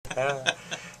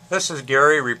This is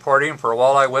Gary reporting for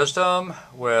Walleye Wisdom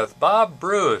with Bob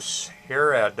Bruce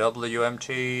here at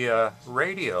WMT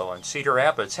Radio in Cedar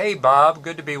Rapids. Hey Bob,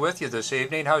 good to be with you this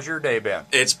evening. How's your day been?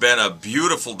 It's been a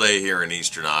beautiful day here in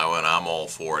eastern Iowa, and I'm all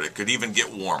for it. It could even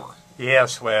get warmer.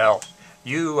 Yes, well,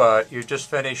 you just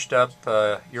finished up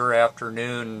your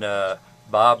afternoon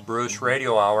Bob Bruce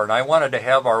Radio Hour, and I wanted to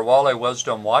have our Walleye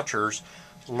Wisdom watchers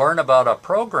learn about a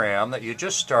program that you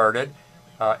just started.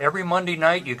 Every Monday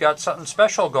night you got something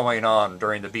special going on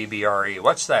during the BBRE.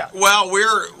 What's that? Well,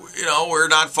 we're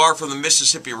not far from the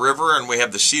Mississippi River, and we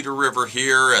have the Cedar River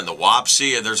here and the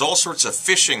Wapsie, and there's all sorts of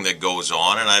fishing that goes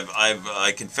on. And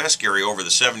I confess, Gary, over the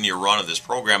 7-year run of this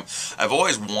program, I've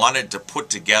always wanted to put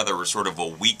together sort of a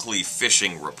weekly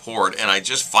fishing report, and I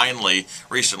just finally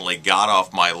recently got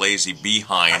off my lazy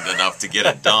behind enough to get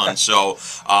it done. So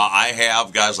I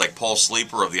have guys like Paul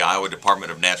Sleeper of the Iowa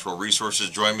Department of Natural Resources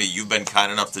join me. You've been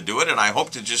kind enough to do it, and I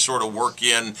hope to just sort of work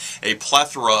in a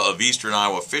plethora of eastern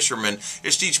Iowa fishermen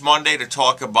just each Monday to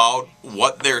talk about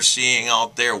what they're seeing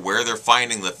out there, where they're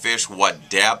finding the fish, what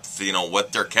depth,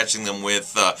 what they're catching them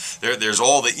with. There's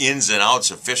all the ins and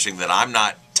outs of fishing that I'm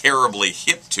not terribly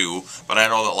hip to, but I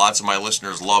know that lots of my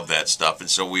listeners love that stuff, and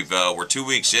so we're 2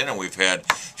 weeks in, and we've had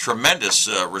tremendous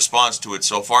response to it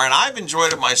so far, and I've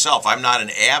enjoyed it myself. I'm not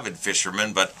an avid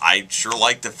fisherman, but I sure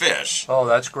like to fish. Oh,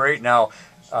 that's great. Now,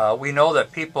 we know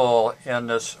that people in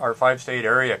our 5-state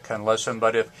area can listen,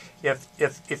 but if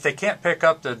they can't pick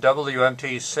up the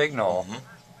WMT signal,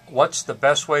 what's the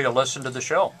best way to listen to the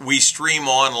show? We stream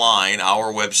online.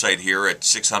 Our website here at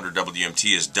 600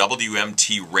 WMT is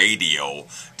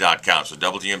WMTradio.com. So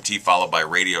WMT followed by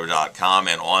radio.com,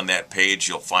 and on that page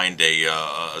you'll find a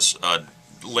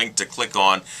link to click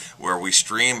on where we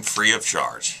stream free of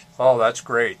charge. Oh, that's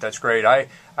great. That's great. I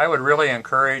would really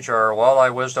encourage our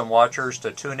Walleye Wisdom watchers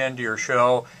to tune into your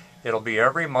show. It'll be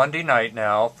every Monday night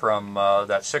now from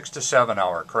that 6 to 7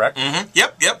 hour, correct?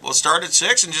 Yep. We'll start at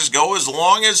 6 and just go as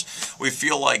long as we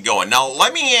feel like going. Now,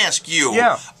 let me ask you,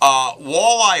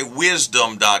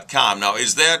 walleyewisdom.com. Now,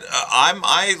 is that,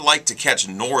 I like to catch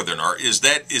northern. Is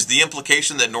the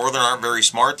implication that northern aren't very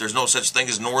smart? There's no such thing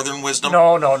as northern wisdom?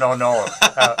 No.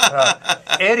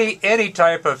 Any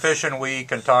type of fishing we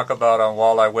can talk about on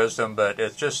Walleye Wisdom, but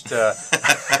it's just...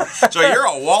 So you're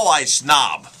a walleye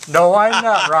snob. No, I'm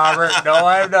not, Robert. No,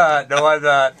 I'm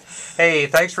not. Hey,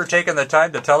 thanks for taking the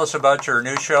time to tell us about your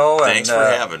new show. Thanks for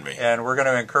having me. And we're going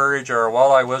to encourage our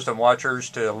Walleye Wisdom watchers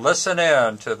to listen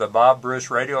in to the Bob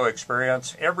Bruce Radio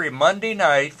Experience every Monday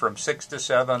night from 6 to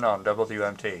 7 on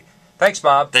WMT. Thanks,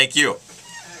 Bob. Thank you.